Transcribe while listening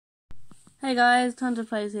Hey guys, Hunter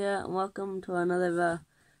Plays here, and welcome to another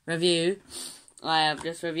review. I have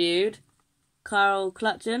just reviewed Carl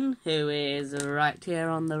Clutchen, who is right here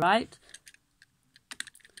on the right.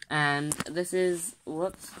 And this is,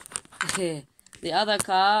 whoops, the other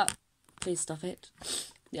car, please stop it.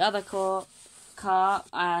 The other car,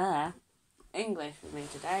 English with me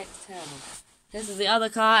today, it's terrible. This is the other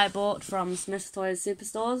car I bought from Smith's Toys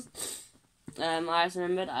Superstores. I just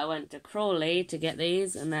remembered I went to Crawley to get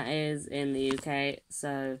these, and that is in the UK,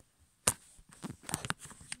 so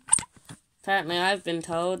apparently I've been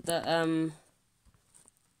told that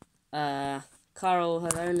Carl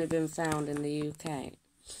has only been found in the UK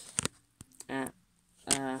at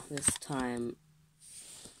this time.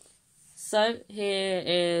 So here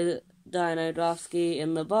is Dino Draftsky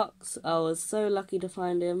in the box. I was so lucky to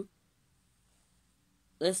find him.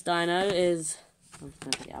 This Dino is... I'm just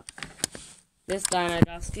going to pick it up. This Dino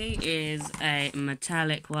Draftsky is a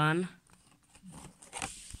metallic one.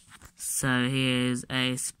 So here's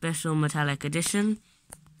a special metallic edition.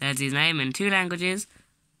 There's his name in 2 languages.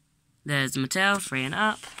 There's Mattel, 3 and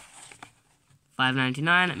up.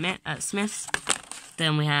 $5.99 at Smith's.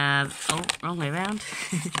 Then we have, oh, wrong way around.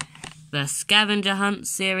 The Scavenger Hunt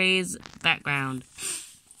series background.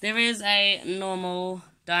 There is a normal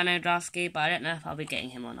Dino Draftsky, but I don't know if I'll be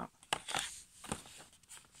getting him or not.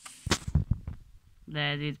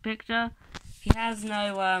 There's his picture. He has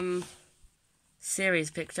no series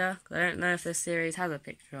picture. I don't know if this series has a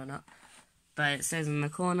picture or not. But it says in the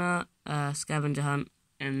corner, Scavenger Hunt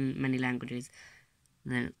in many languages.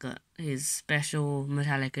 And then it's got his special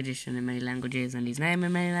metallic edition in many languages and his name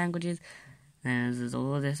in many languages. And there's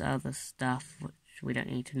all this other stuff which we don't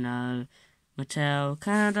need to know. Mattel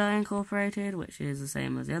Canada Incorporated, which is the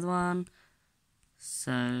same as the other one.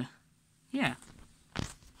 So, yeah.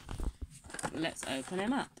 Let's open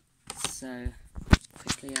him up. So,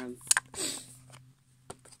 quickly,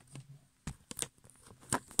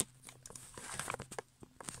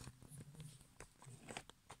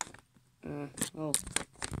 oh.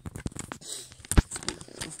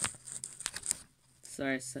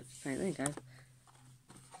 Sorry, it's such a pain. There you go.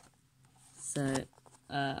 So,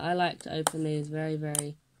 I like to open these very,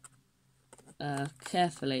 very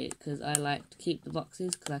carefully, because I like to keep the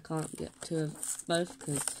boxes, because I can't get 2 of both,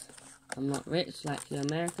 because I'm not rich like you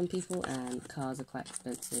American people, and cars are quite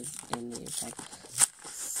expensive in the UK.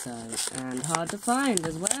 So, and hard to find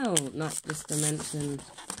as well, not just to mention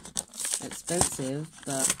expensive,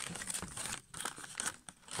 but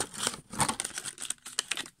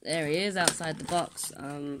there he is outside the box.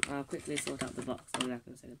 I'll quickly sort out the box. I'll be back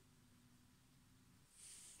in a second.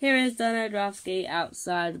 Here is Dino Draftsky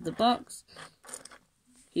outside of the box.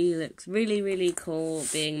 He looks really, really cool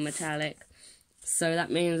being metallic. So that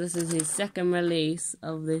means this is his 2nd release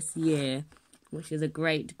of this year, which is a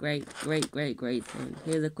great thing.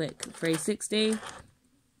 Here's a quick 360.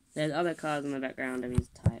 There's other cars in the background of his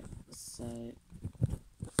type. So,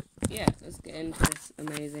 yeah, let's get into this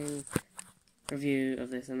amazing review of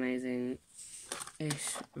this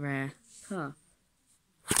amazing-ish rare car.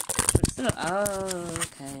 But still, oh,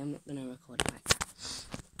 okay, I'm not going to record it like that.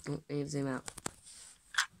 Let me zoom out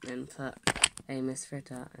and put a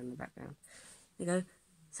misfritter in the background. There you go.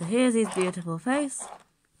 So here's his beautiful face.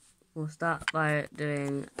 We'll start by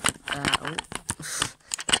doing, I'm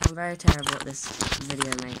very terrible at this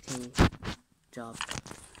video making job.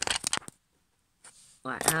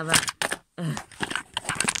 Right, how about, oh,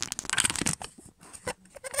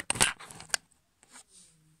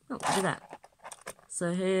 look at that.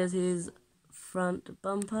 So here's his front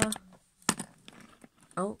bumper.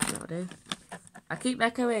 Oh, that'll do. I keep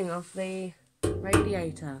echoing off the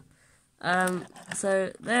radiator.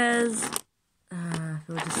 So there's,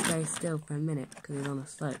 we'll just stay still for a minute because he's on a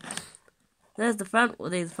slope. There's the front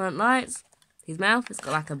with these front lights. His mouth, it's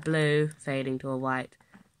got like a blue fading to a white,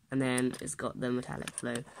 and then it's got the metallic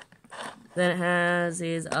blue. Then it has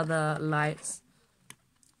his other lights.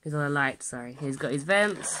 He's got his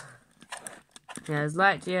vents. He has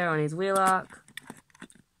light gear on his wheel arc.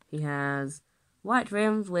 He has white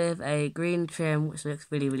rims with a green trim, which looks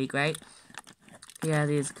really, really great. He has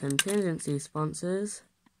his contingency sponsors.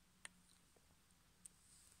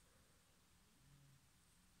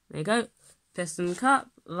 There you go. Piston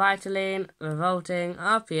cup, Vitaline, revolting,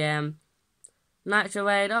 RPM, nitro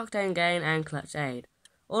aid, octane gain, and clutch aid.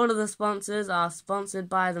 All of the sponsors are sponsored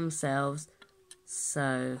by themselves,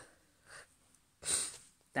 so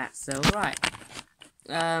that's alright.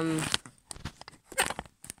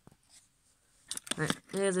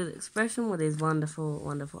 Here's his expression with his wonderful,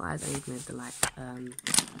 wonderful eyes. I need to move the light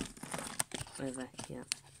over here.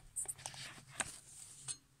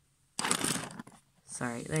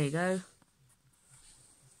 Sorry, there you go.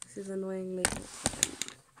 This is annoyingly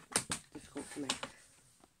difficult for me.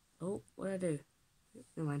 Oh, what did I do?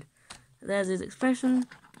 Never mind. There's his expression.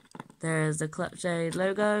 There's the Clutch Aid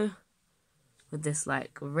logo with this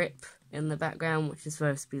like rip in the background, which is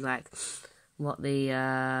supposed to be like what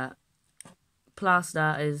the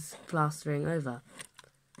plaster is plastering over.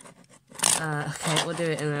 Okay, we'll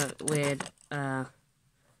do it in a weird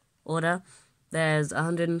order. There's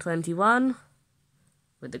 121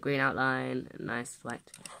 with the green outline, nice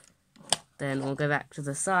white. Then we'll go back to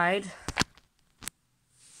the side.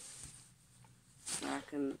 I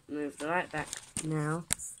can move the light back now.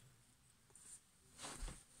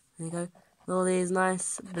 There you go. All these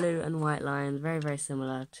nice blue and white lines, very, very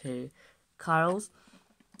similar to Carl's.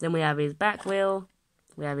 Then we have his back wheel.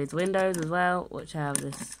 We have his windows as well, which have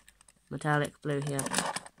this metallic blue here.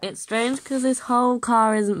 It's strange because this whole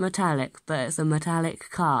car isn't metallic, but it's a metallic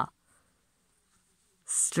car.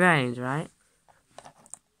 Strange, right?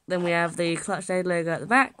 Then we have the Clutch Aid logo at the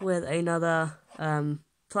back with another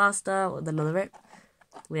plaster with another rip.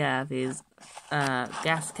 We have his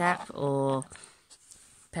gas cap or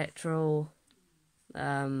petrol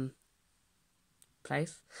place.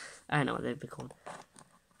 I don't know what they'd be called.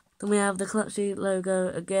 Then we have the Clutch Aid logo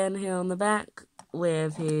again here on the back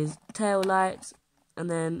with his tail lights, and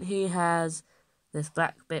then he has this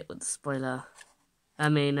black bit with the spoiler.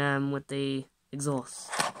 With the exhaust.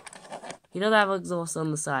 He does have exhaust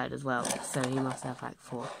on the side as well, so he must have like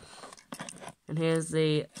 4. And here's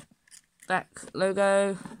the back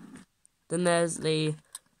logo. Then there's the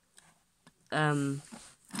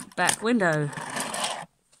back window.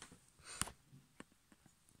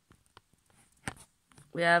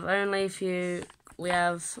 We have only a few. We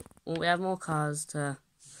have more cars to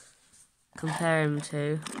compare him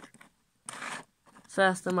to.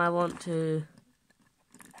 First, I want to.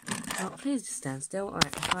 Oh, please just stand still. Alright,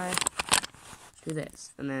 if I do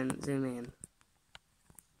this and then zoom in,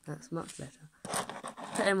 that's much better.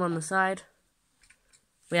 Put him on the side.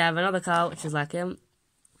 We have another car which is like him,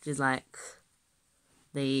 which is like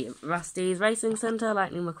the Rusty's Racing Centre,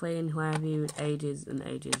 Lightning McQueen, who I reviewed ages and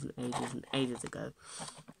ages and ages and ages ago.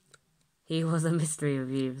 He was a mystery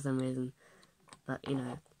review for some reason, but you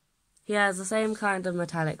know. He has the same kind of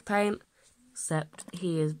metallic paint, except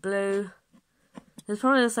he is blue. It's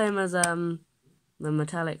probably the same as the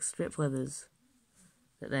metallic strip withers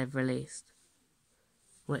that they've released,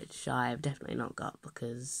 which I've definitely not got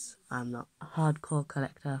because I'm not a hardcore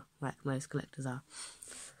collector like most collectors are.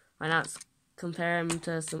 Right, now let's compare him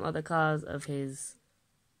to some other cars of his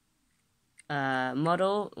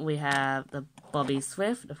model. We have the Bobby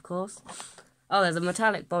Swift, of course. Oh, there's a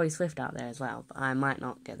metallic Bobby Swift out there as well, but I might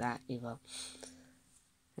not get that either.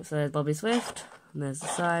 So there's Bobby Swift, and there's the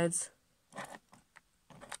sides.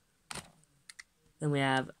 Then we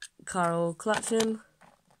have Carl Clutchin.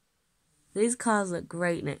 These cars look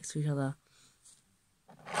great next to each other.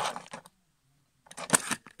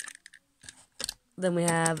 Then we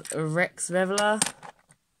have Rex Reveler.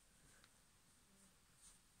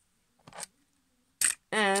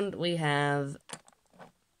 And we have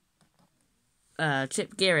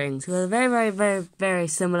Chip Gearings, who has a very, very, very, very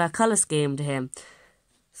similar colour scheme to him.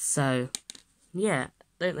 So, yeah,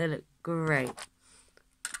 don't they look great?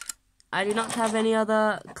 I do not have any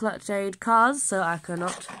other Clutch Aid cars, so I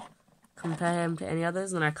cannot compare him to any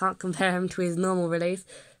others, and I can't compare him to his normal release,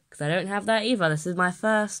 because I don't have that either. This is my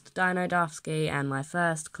first Dino Draftsky and my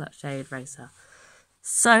first Clutch Aid racer.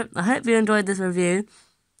 So, I hope you enjoyed this review.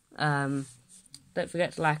 Don't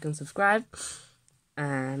forget to like and subscribe,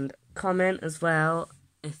 and comment as well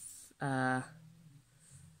if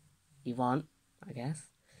you want, I guess.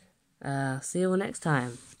 See you all next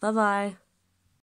time. Bye-bye.